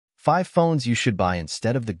5 phones you should buy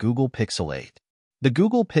instead of the Google Pixel 8. The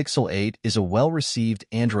Google Pixel 8 is a well-received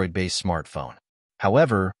Android-based smartphone.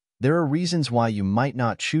 However, there are reasons why you might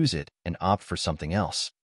not choose it and opt for something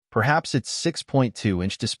else. Perhaps its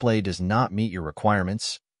 6.2-inch display does not meet your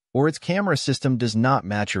requirements, or its camera system does not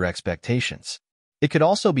match your expectations. It could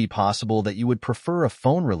also be possible that you would prefer a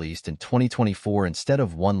phone released in 2024 instead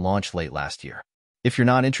of one launched late last year. If you're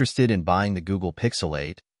not interested in buying the Google Pixel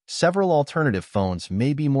 8, several alternative phones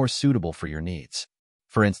may be more suitable for your needs.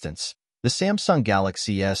 For instance, the Samsung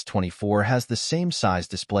Galaxy S24 has the same size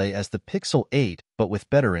display as the Pixel 8 but with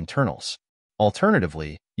better internals.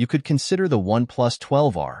 Alternatively, you could consider the OnePlus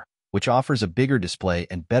 12R, which offers a bigger display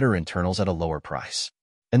and better internals at a lower price.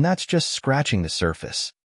 And that's just scratching the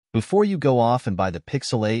surface. Before you go off and buy the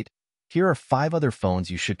Pixel 8, here are 5 other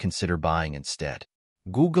phones you should consider buying instead.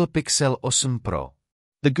 Google Pixel 8 Pro.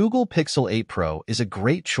 The Google Pixel 8 Pro is a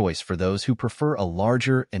great choice for those who prefer a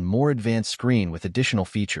larger and more advanced screen with additional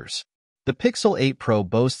features. The Pixel 8 Pro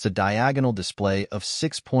boasts a diagonal display of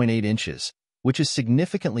 6.8 inches, which is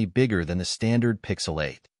significantly bigger than the standard Pixel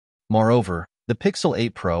 8. Moreover, the Pixel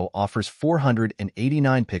 8 Pro offers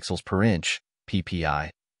 489 pixels per inch,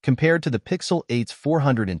 PPI, compared to the Pixel 8's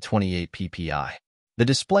 428 PPI. The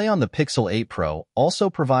display on the Pixel 8 Pro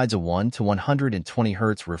also provides a 1 to 120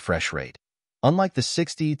 Hz refresh rate, unlike the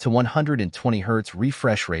 60 to 120 Hz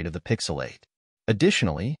refresh rate of the Pixel 8.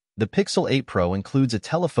 Additionally, the Pixel 8 Pro includes a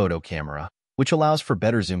telephoto camera, which allows for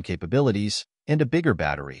better zoom capabilities, and a bigger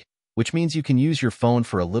battery, which means you can use your phone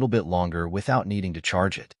for a little bit longer without needing to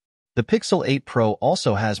charge it. The Pixel 8 Pro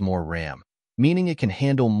also has more RAM, meaning it can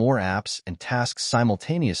handle more apps and tasks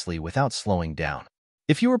simultaneously without slowing down.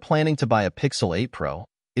 If you are planning to buy a Pixel 8 Pro,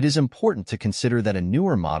 it is important to consider that a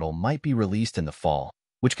newer model might be released in the fall,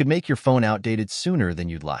 which could make your phone outdated sooner than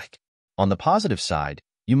you'd like. On the positive side,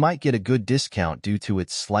 you might get a good discount due to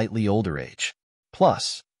its slightly older age.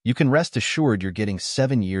 Plus, you can rest assured you're getting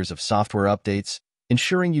 7 years of software updates,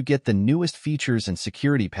 ensuring you get the newest features and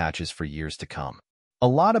security patches for years to come. A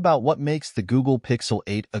lot about what makes the Google Pixel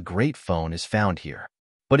 8 a great phone is found here.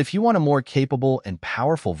 But if you want a more capable and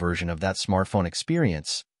powerful version of that smartphone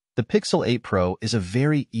experience, the Pixel 8 Pro is a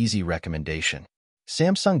very easy recommendation.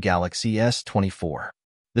 Samsung Galaxy S24.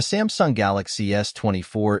 The Samsung Galaxy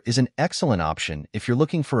S24 is an excellent option if you're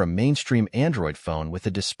looking for a mainstream Android phone with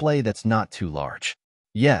a display that's not too large.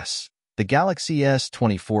 Yes, the Galaxy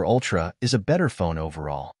S24 Ultra is a better phone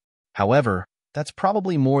overall. However, that's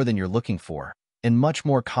probably more than you're looking for, and much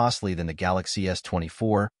more costly than the Galaxy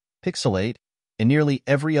S24, Pixel 8, and nearly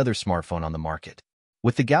every other smartphone on the market.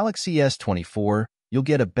 With the Galaxy S24, you'll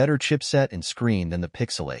get a better chipset and screen than the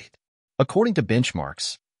Pixel 8. According to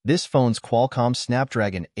benchmarks, this phone's Qualcomm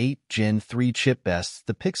Snapdragon 8 Gen 3 chip bests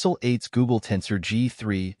the Pixel 8's Google Tensor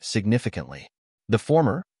G3 significantly. The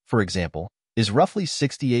former, for example, is roughly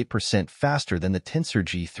 68% faster than the Tensor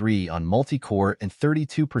G3 on multi-core and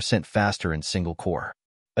 32% faster in single-core.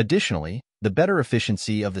 Additionally, the better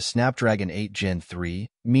efficiency of the Snapdragon 8 Gen 3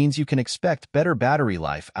 means you can expect better battery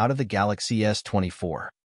life out of the Galaxy S24.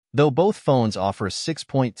 Though both phones offer a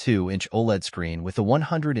 6.2-inch OLED screen with a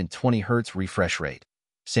 120 Hz refresh rate,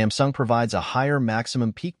 Samsung provides a higher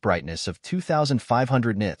maximum peak brightness of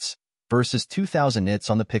 2,500 nits versus 2,000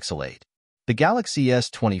 nits on the Pixel 8. The Galaxy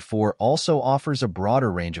S24 also offers a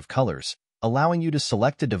broader range of colors, allowing you to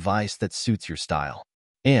select a device that suits your style.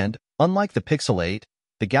 And, unlike the Pixel 8,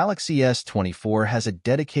 the Galaxy S24 has a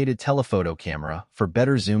dedicated telephoto camera for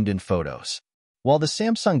better zoomed-in photos. While the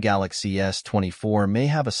Samsung Galaxy S24 may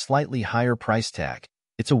have a slightly higher price tag,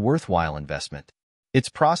 it's a worthwhile investment. Its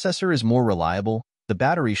processor is more reliable, the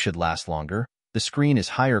battery should last longer, the screen is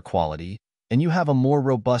higher quality, and you have a more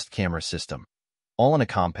robust camera system, all in a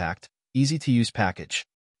compact, easy-to-use package.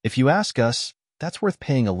 If you ask us, that's worth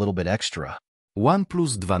paying a little bit extra.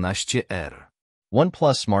 OnePlus 12R.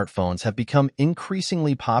 OnePlus smartphones have become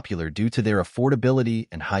increasingly popular due to their affordability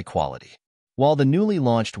and high quality. While the newly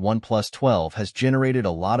launched OnePlus 12 has generated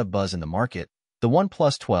a lot of buzz in the market, the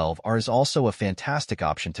OnePlus 12R is also a fantastic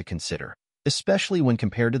option to consider, especially when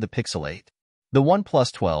compared to the Pixel 8. The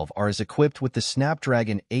OnePlus 12R is equipped with the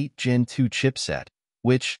Snapdragon 8 Gen 2 chipset,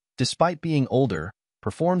 which, despite being older,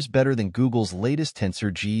 performs better than Google's latest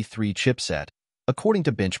Tensor G3 chipset, according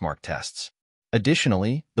to benchmark tests.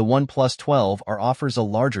 Additionally, the OnePlus 12R offers a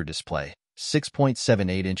larger display,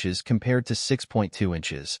 6.78 inches compared to 6.2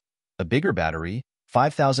 inches, a bigger battery,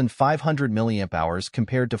 5,500 mAh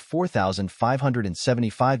compared to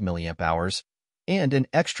 4,575 mAh, and an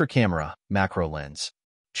extra camera, macro lens.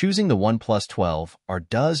 Choosing the OnePlus 12R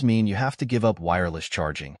does mean you have to give up wireless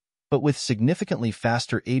charging, but with significantly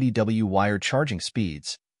faster 80W wired charging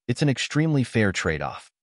speeds, it's an extremely fair trade-off.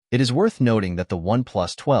 It is worth noting that the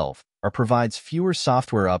OnePlus 12R provides fewer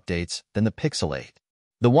software updates than the Pixel 8.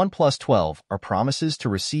 The OnePlus 12R promises to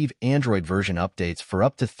receive Android version updates for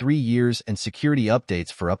up to 3 years and security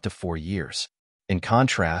updates for up to 4 years. In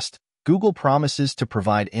contrast, Google promises to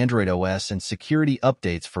provide Android OS and security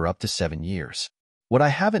updates for up to 7 years. What I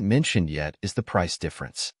haven't mentioned yet is the price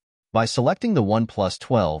difference. By selecting the OnePlus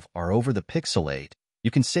 12R over the Pixel 8,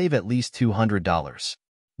 you can save at least $200.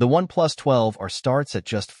 The OnePlus 12R starts at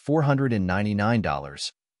just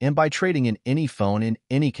 $499, and by trading in any phone in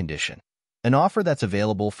any condition, an offer that's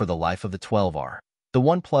available for the life of the 12R, the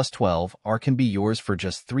OnePlus 12R can be yours for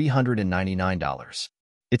just $399.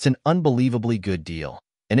 It's an unbelievably good deal,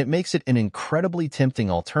 and it makes it an incredibly tempting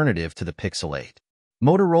alternative to the Pixel 8.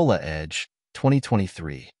 Motorola Edge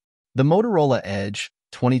 2023. The Motorola Edge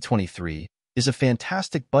 2023 is a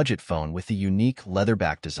fantastic budget phone with a unique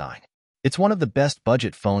leatherback design. It's one of the best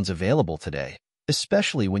budget phones available today,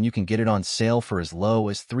 especially when you can get it on sale for as low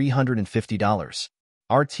as $350.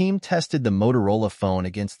 Our team tested the Motorola phone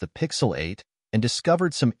against the Pixel 8 and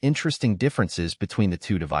discovered some interesting differences between the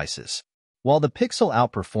two devices. While the Pixel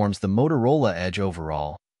outperforms the Motorola Edge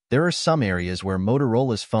overall, there are some areas where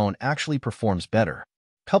Motorola's phone actually performs better.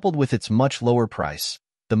 Coupled with its much lower price,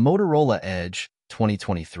 the Motorola Edge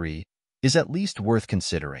 2023 is at least worth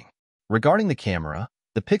considering. Regarding the camera,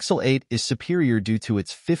 the Pixel 8 is superior due to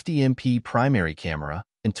its 50MP primary camera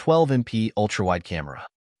and 12MP ultrawide camera.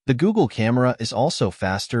 The Google camera is also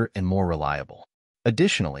faster and more reliable.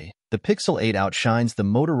 Additionally, the Pixel 8 outshines the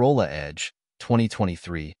Motorola Edge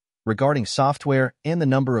 2023 regarding software and the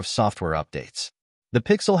number of software updates. The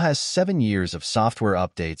Pixel has 7 years of software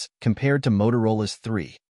updates compared to Motorola's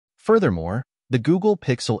 3. Furthermore, the Google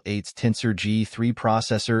Pixel 8's Tensor G3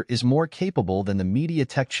 processor is more capable than the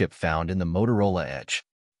MediaTek chip found in the Motorola Edge.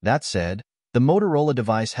 That said, the Motorola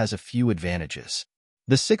device has a few advantages.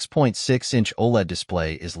 The 6.6-inch OLED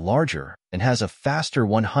display is larger and has a faster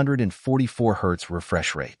 144Hz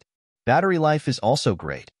refresh rate. Battery life is also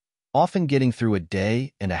great, often getting through a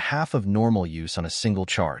day and a half of normal use on a single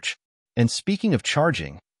charge. And speaking of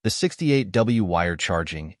charging, the 68W wired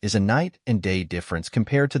charging is a night and day difference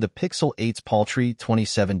compared to the Pixel 8's paltry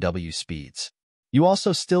 27W speeds. You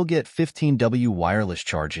also still get 15W wireless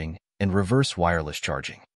charging and reverse wireless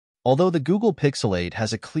charging. Although the Google Pixel 8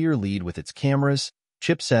 has a clear lead with its cameras,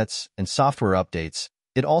 chipsets, and software updates,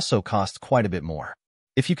 it also costs quite a bit more.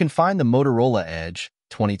 If you can find the Motorola Edge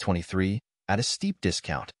 2023 at a steep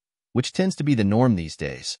discount, which tends to be the norm these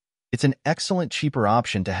days, it's an excellent cheaper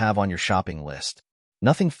option to have on your shopping list.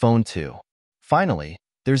 Nothing Phone 2. Finally,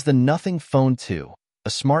 there's the Nothing Phone 2, a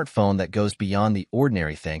smartphone that goes beyond the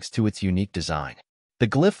ordinary thanks to its unique design. The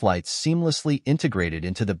glyph lights seamlessly integrated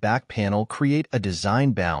into the back panel create a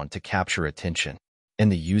design bound to capture attention.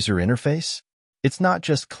 And the user interface? It's not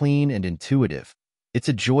just clean and intuitive, it's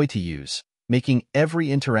a joy to use, making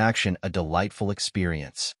every interaction a delightful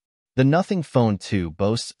experience. The Nothing Phone 2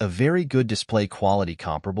 boasts a very good display quality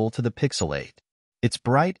comparable to the Pixel 8. Its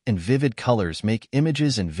bright and vivid colors make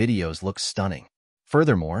images and videos look stunning.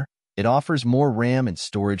 Furthermore, it offers more RAM and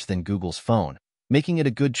storage than Google's phone, making it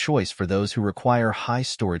a good choice for those who require high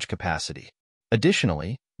storage capacity.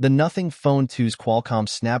 Additionally, the Nothing Phone 2's Qualcomm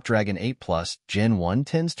Snapdragon 8 Plus Gen 1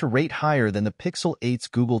 tends to rate higher than the Pixel 8's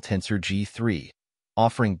Google Tensor G3,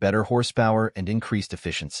 offering better horsepower and increased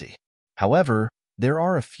efficiency. However, there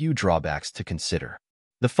are a few drawbacks to consider.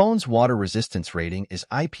 The phone's water resistance rating is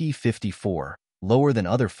IP54, lower than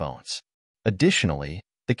other phones. Additionally,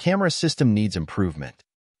 the camera system needs improvement.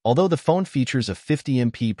 Although the phone features a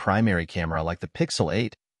 50MP primary camera like the Pixel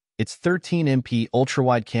 8, its 13MP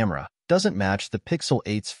ultrawide camera doesn't match the Pixel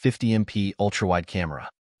 8's 50MP ultrawide camera.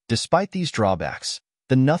 Despite these drawbacks,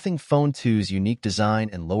 the Nothing Phone 2's unique design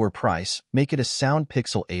and lower price make it a sound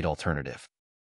Pixel 8 alternative.